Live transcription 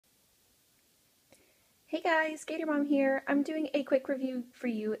Hey guys, Gator Mom here. I'm doing a quick review for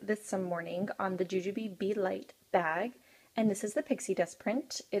you this morning on the Jujubee Be Light bag, and this is the Pixie dust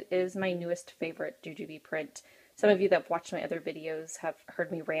print. It is my newest favorite Jujubee print. Some of you that have watched my other videos have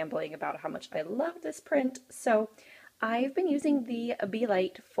heard me rambling about how much I love this print, so I've been using the Be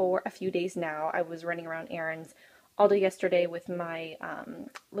Light for a few days now. I was running around errands all day yesterday with my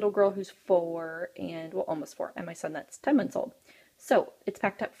little girl who's 4 and, well, almost 4, and my son that's 10 months old. So it's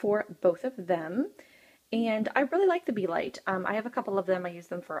packed up for both of them. And I really like the Be Light. I have a couple of them. I use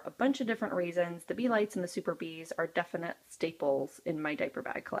them for a bunch of different reasons. The Be Lights and the Super Bees are definite staples in my diaper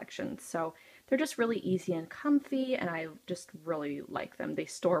bag collection. So they're just really easy and comfy, and I just really like them. They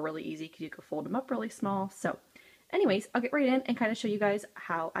store really easy because you can fold them up really small. So anyways, I'll get right in and kind of show you guys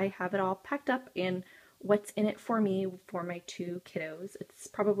how I have it all packed up and what's in it for me for my 2 kiddos. It's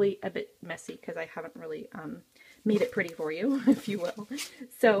probably a bit messy because I haven't really made it pretty for you, if you will.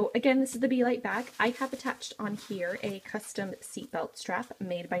 So again, this is the Be Light bag. I have attached on here a custom seatbelt strap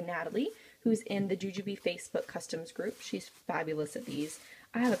made by Natalie, who's in the Jujubee Facebook customs group. She's fabulous at these.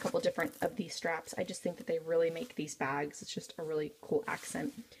 I have a couple different of these straps. I just think that they really make these bags. It's just a really cool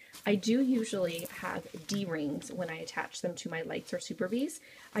accent. I do usually have D-rings when I attach them to my lights or Super Bees.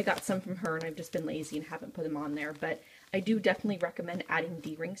 I got some from her and I've just been lazy and haven't put them on there, but I do definitely recommend adding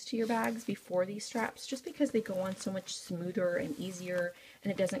D-rings to your bags before these straps just because they go on so much smoother and easier,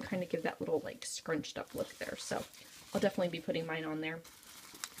 and it doesn't kind of give that little like scrunched up look there. So I'll definitely be putting mine on there.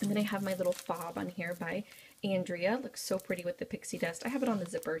 And then I have my little fob on here by Andrea. It looks so pretty with the pixie dust. I have it on the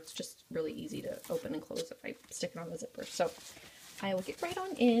zipper. It's just really easy to open and close if I stick it on the zipper. So I will get right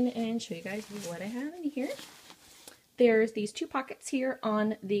on in and show you guys what I have in here. There's these 2 pockets here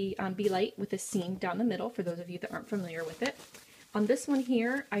on the Be Light with a seam down the middle for those of you that aren't familiar with it. On this one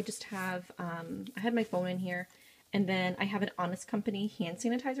here, I just have, I had my phone in here, and then I have an Honest Company hand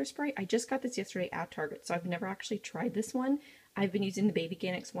sanitizer spray. I just got this yesterday at Target, so I've never actually tried this one. I've been using the Baby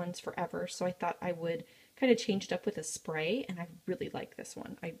Organics ones forever, so I thought I would kind of change it up with a spray, and I really like this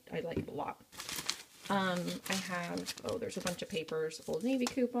one. I like it a lot. I have, oh, there's a bunch of papers. Old Navy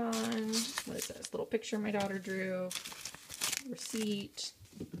coupon. What is this? Little picture my daughter drew. Receipt.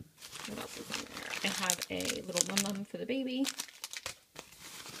 What else is in there? I have a little lum-lum for the baby.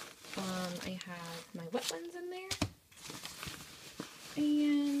 I have my wet ones in there.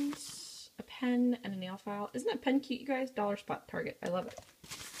 And a pen and a nail file. Isn't that pen cute, you guys? Dollar Spot, Target. I love it.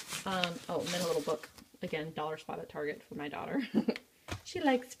 Oh, and then a little book. Again, Dollar Spot at Target for my daughter. She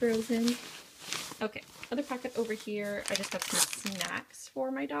likes Frozen. Okay, other pocket over here, I just have some snacks for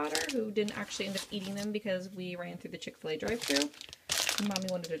my daughter who didn't actually end up eating them because we ran through the Chick-fil-A drive-thru. Mommy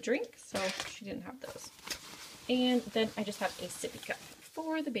wanted a drink, so she didn't have those. And then I just have a sippy cup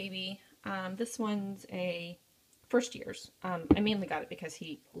for the baby. This one's a first year's. I mainly got it because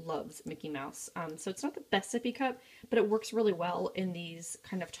he loves Mickey Mouse. So it's not the best sippy cup, but it works really well in these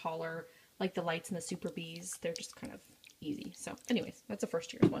kind of taller, like the lights and the Super Bees. They're just kind of easy. So anyways, that's a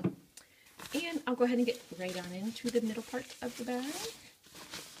first year's one. And I'll go ahead and get right on into the middle part of the bag.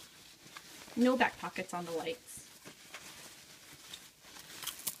 No back pockets on the lights.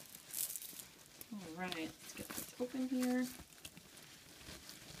 Alright, let's get this open here.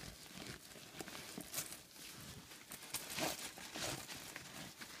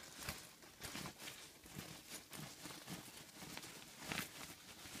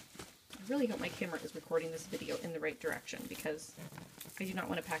 I really hope my camera is recording this video in the right direction because I do not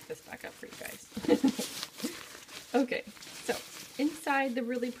want to pack this back up for you guys. Okay, so inside the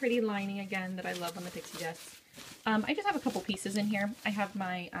really pretty lining again that I love on the pixie dust. I just have a couple pieces in here. I have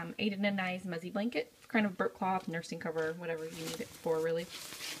my Aiden and I's Muzzy blanket, kind of burnt cloth, nursing cover, whatever you need it for really.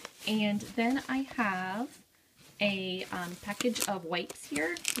 And then I have a package of wipes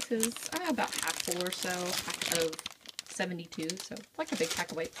here. This is about half full or so, pack of 72, so it's like a big pack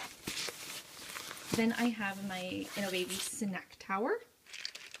of wipes. Then I have my Baby snack tower.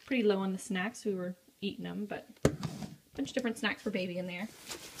 Pretty low on the snacks, we were eating them, but a bunch of different snacks for baby in there.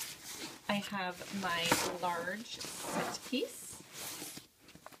 I have my large set piece.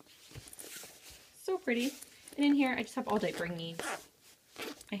 So pretty. And in here I just have all diapering needs.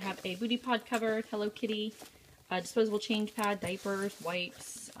 I have a booty pod cover, Hello Kitty, a disposable change pad, diapers,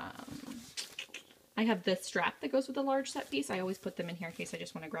 wipes. I have the strap that goes with the large set piece. I always put them in here in case I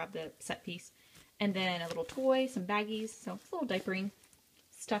just want to grab the set piece. And then a little toy, some baggies, so it's a little diapering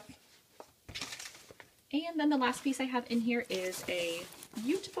stuff. And then the last piece I have in here is a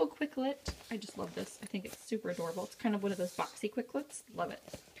beautiful Quicklets. I just love this. I think it's super adorable. It's kind of one of those boxy Quicklets. Love it.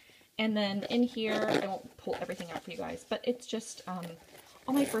 And then in here, I won't pull everything out for you guys, but it's just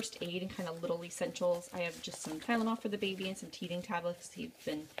all my first aid and kind of little essentials. I have just some Tylenol for the baby and some teething tablets. He's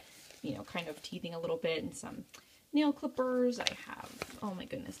been you know, kind of teething a little bit, and some nail clippers. I have, oh my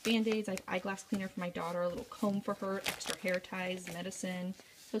goodness, Band-Aids. I have eyeglass cleaner for my daughter, a little comb for her, extra hair ties, medicine.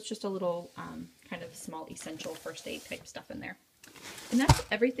 So it's just a little kind of small essential first aid type stuff in there. And that's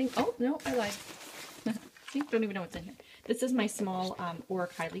everything. Oh, no, I lied. See, don't even know what's in here. This is my small Aura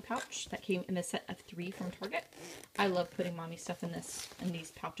Kylie pouch that came in a set of 3 from Target. I love putting mommy stuff in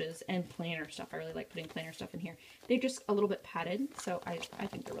these pouches, and planner stuff. I really like putting planner stuff in here. They're just a little bit padded, so I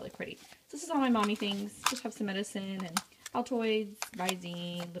think they're really pretty. So this is all my mommy things. Just have some medicine and Altoids,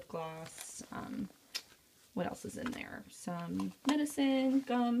 Visine, lip gloss. What else is in there? Some medicine,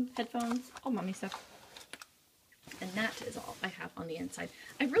 gum, headphones, all mommy stuff. And that is all I have on the inside.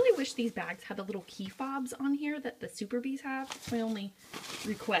 I really wish these bags had the little key fobs on here that the Super Bees have. That's my only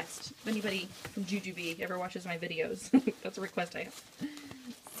request. If anybody from Jujubee ever watches my videos, that's a request I have.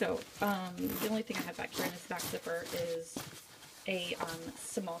 So, the only thing I have back here in this back zipper is a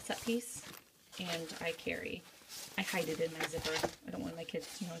small set piece, and I hide it in my zipper. I don't want my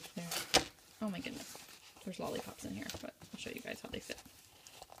kids to know it's there. Oh my goodness. There's lollipops in here, but I'll show you guys how they fit.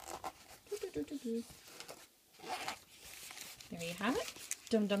 There you have it.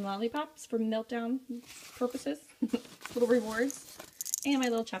 Dum Dum Lollipops for meltdown purposes. Little rewards. And my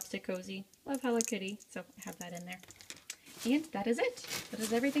little chapstick cozy. Love Hello Kitty, so I have that in there. And that is it. That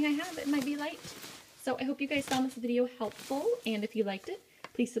is everything I have in my Be Light. So I hope you guys found this video helpful, and if you liked it,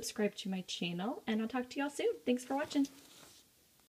 please subscribe to my channel, and I'll talk to y'all soon. Thanks for watching.